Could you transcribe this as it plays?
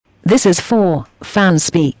This is FOAR Fan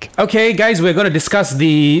Speak. Okay, guys, we're going to discuss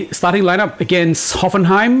the starting lineup against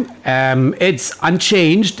Hoffenheim. It's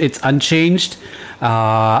unchanged.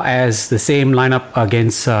 As the same lineup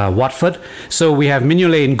against Watford. So we have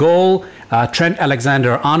Mignolet in goal, Trent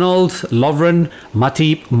Alexander-Arnold, Lovren,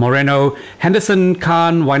 Matip, Moreno, Henderson,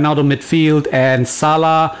 Khan, Wijnaldum midfield, and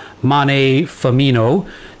Salah, Mane, Firmino.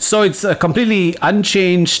 So it's a completely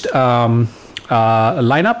unchanged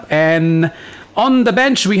lineup. And on the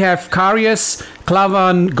bench, we have Karius,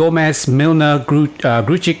 Klavan, Gomez, Milner,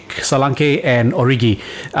 Grujic, Solanke, and Origi.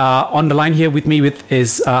 On the line here with me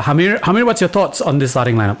is Hamir. Hamir, what's your thoughts on this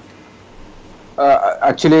starting lineup?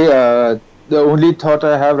 The only thought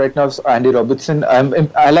I have right now is Andy Robertson.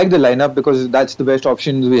 I like the lineup because that's the best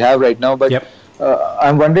option we have right now. But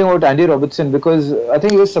I'm wondering about Andy Robertson because I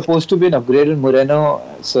think he was supposed to be an upgrade in Moreno.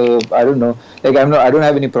 So I don't know. I don't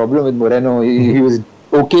have any problem with Moreno. He was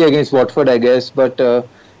okay against Watford, I guess, but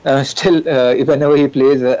still, whenever he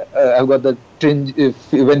plays, I've got the twinge.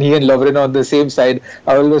 When he and Lovren are on the same side,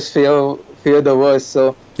 I always fear the worst.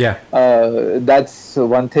 So that's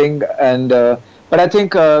one thing. And but I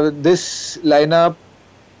think this lineup,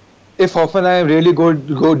 if Hoffenheim really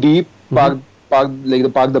go deep, park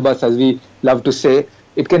the bus, as we love to say,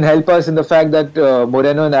 it can help us in the fact that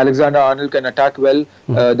Moreno and Alexander-Arnold can attack well.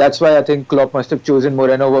 That's why I think Klopp must have chosen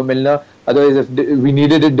Moreno over Milner. Otherwise, if we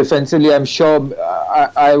needed it defensively, I'm sure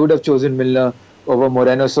I would have chosen Milner over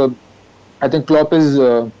Moreno. So I think Klopp is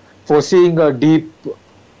foreseeing a deep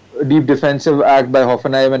defensive act by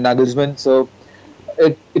Hoffenheim and Nagelsmann. So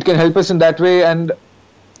it can help us in that way. And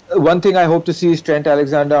one thing I hope to see is Trent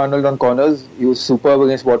Alexander-Arnold on corners. He was superb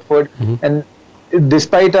against Watford. And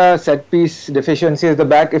despite our set piece deficiency at the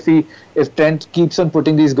back, if Trent keeps on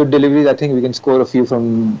putting these good deliveries, I think we can score a few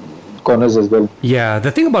from corners as well. Yeah, the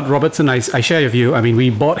thing about Robertson, I share your view. I mean, we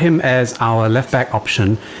bought him as our left back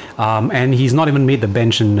option, and he's not even made the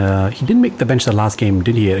bench. And he didn't make the bench the last game,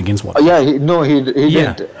 did he? Against Watford? He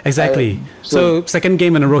didn't. Exactly. So second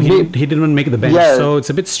game in a row, he didn't make the bench. Yeah. So it's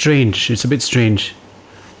a bit strange.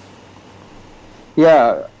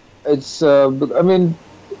 Yeah, it's.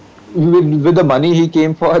 With the money he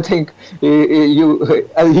came for, I think he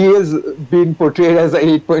has been portrayed as an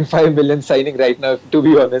 8.5 million signing right now, to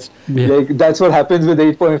be honest. That's what happens with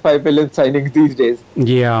 8.5 million signings these days.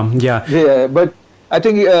 Yeah, but I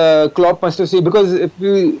think Klopp must have seen, because if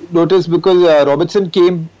you notice, because Robertson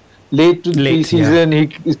came late to the season, he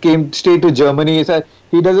came straight to Germany. So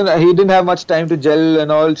he didn't have much time to gel and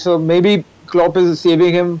all. So maybe Klopp is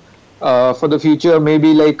saving him for the future,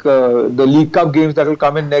 maybe the League Cup games that will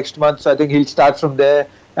come in next month. So I think he'll start from there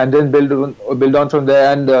and then build on from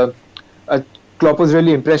there. And Klopp was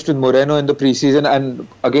really impressed with Moreno in the preseason, and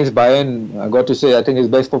against Bayern, I got to say, I think his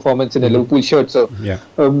best performance in a Liverpool shirt. So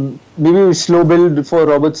maybe a slow build for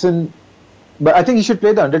Robertson. But I think he should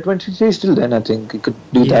play the under-23 still then. I think he could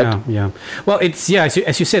do that. Yeah. Well, it's,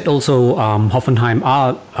 as you said also, Hoffenheim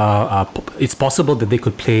it's possible that they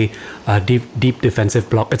could play a deep defensive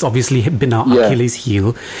block. It's obviously been our Achilles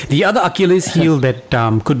heel. The other Achilles heel that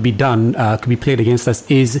could be played against us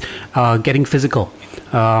is getting physical.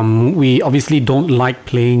 We obviously don't like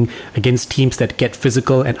playing against teams that get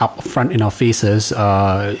physical and up front in our faces.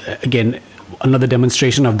 Again, another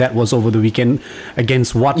demonstration of that was over the weekend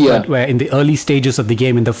against Watford, where in the early stages of the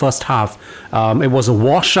game, in the first half, it was a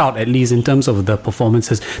washout, at least in terms of the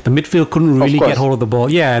performances. The midfield couldn't really get hold of the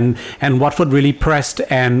ball. And Watford really pressed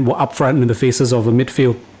and were up front in the faces of the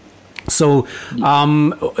midfield. So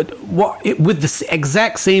with the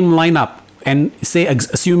exact same lineup, and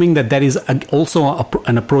assuming that is also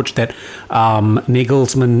an approach that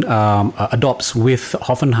Nagelsmann adopts with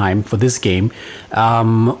Hoffenheim for this game,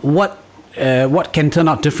 what can turn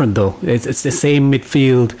out different though? It's the same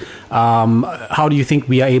midfield. How do you think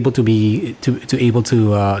we are able to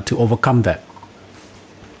overcome that?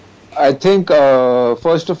 I think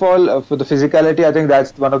first of all, for the physicality, I think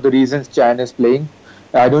that's one of the reasons Chan is playing.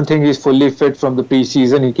 I don't think he's fully fit from the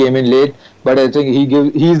pre-season. He came in late, but I think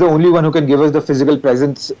he's the only one who can give us the physical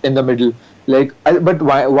presence in the middle. But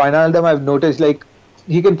Wijnaldum, I've noticed,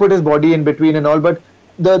 he can put his body in between and all, but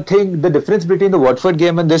the difference between the Watford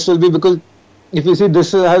game and this will be, because if you see,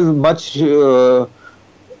 this has much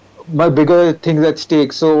bigger things at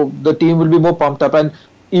stake, so the team will be more pumped up. And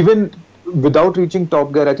even without reaching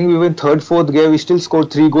top gear, I think we were in third, fourth gear, we still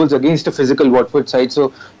scored 3 goals against a physical Watford side,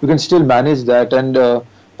 so we can still manage that. And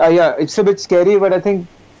it's a bit scary, but I think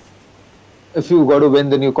if you got to win,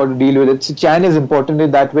 then you got to deal with it. So Chan is important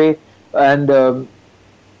in that way, and the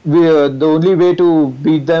only way to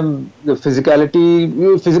beat them, the physicality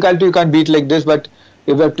you can't beat like this, but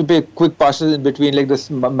you have to play quick passes in between. Like this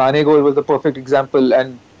Mane goal was the perfect example,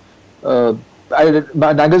 and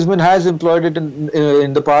Nagelsmann has employed it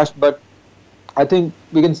in the past, but I think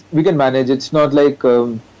we can manage. It's not like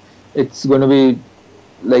it's going to be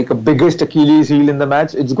like a biggest Achilles heel in the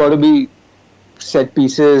match. It's got to be set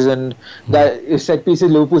pieces, and that set pieces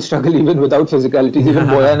Liverpool struggle even without physicalities. Even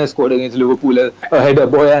Boyan has scored against Liverpool a header.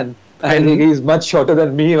 Boyan. I think he's much shorter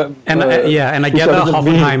than me. And I gather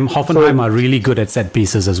Hoffenheim are really good at set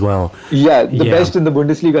pieces as well. Yeah, the best in the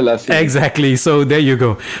Bundesliga last year. Exactly. So there you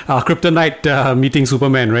go. Kryptonite meeting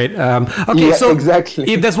Superman, right? Okay, yeah, so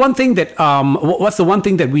exactly. If there's one thing that, what's the one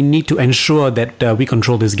thing that we need to ensure that we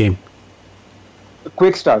control this game? A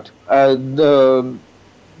quick start. The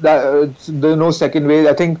no second way.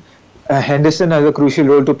 I think Henderson has a crucial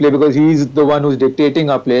role to play because he's the one who's dictating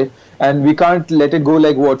our play, and we can't let it go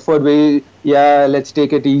like Watford where let's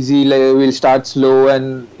take it easy, like we'll start slow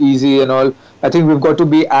and easy and all. I think we've got to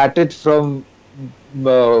be at it from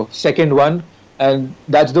second one, and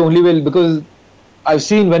that's the only way, because I've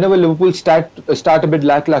seen whenever Liverpool start a bit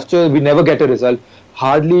lackluster, we never get a result.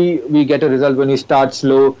 Hardly we get a result when we start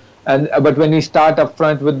slow, but when we start up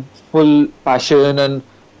front with full passion, and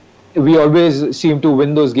we always seem to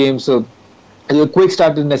win those games. So a quick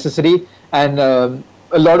start is necessary, and a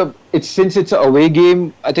lot of it, since it's an away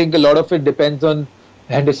game, I think a lot of it depends on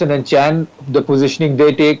Henderson and Chan, the positioning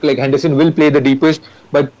they take. Like Henderson will play the deepest,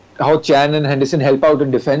 but how Chan and Henderson help out in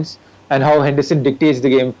defense, and how Henderson dictates the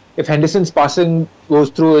game. If Henderson's passing goes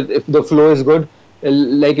through it, if the flow is good,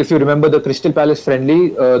 like if you remember the Crystal Palace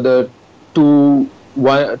friendly, the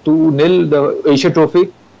 2-0, the Asia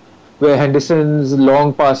Trophy, where Henderson's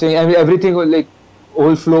long passing, I mean, everything, like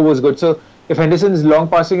whole flow was good. So if Henderson's long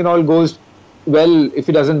passing and all goes well, if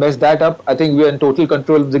he doesn't mess that up, I think we're in total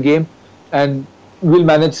control of the game, and we'll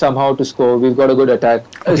manage somehow to score. We've got a good attack.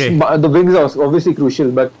 Okay. The wings are obviously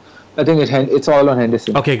crucial, but I think it's all on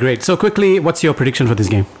Henderson. Okay, great. So quickly, what's your prediction for this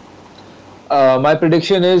game? My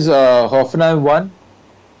prediction is Hoffenheim 1,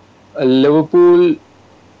 Liverpool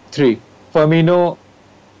 3. Firmino,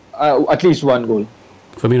 at least one goal.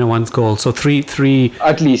 Firmino 1 goal. So 3-3.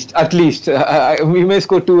 At least. We may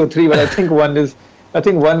score 2 or 3, but I think one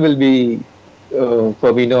will be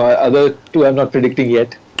Firmino. Other two I'm not predicting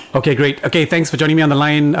yet. Okay, great. Okay, thanks for joining me on the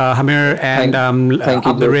line, Hamir, and thank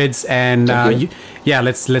up you, the Rids, and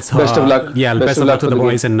best let's of luck. Yeah, best of luck to the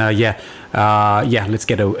boys, game. and let's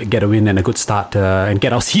get a win and a good start and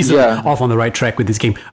get our season off on the right track with this game.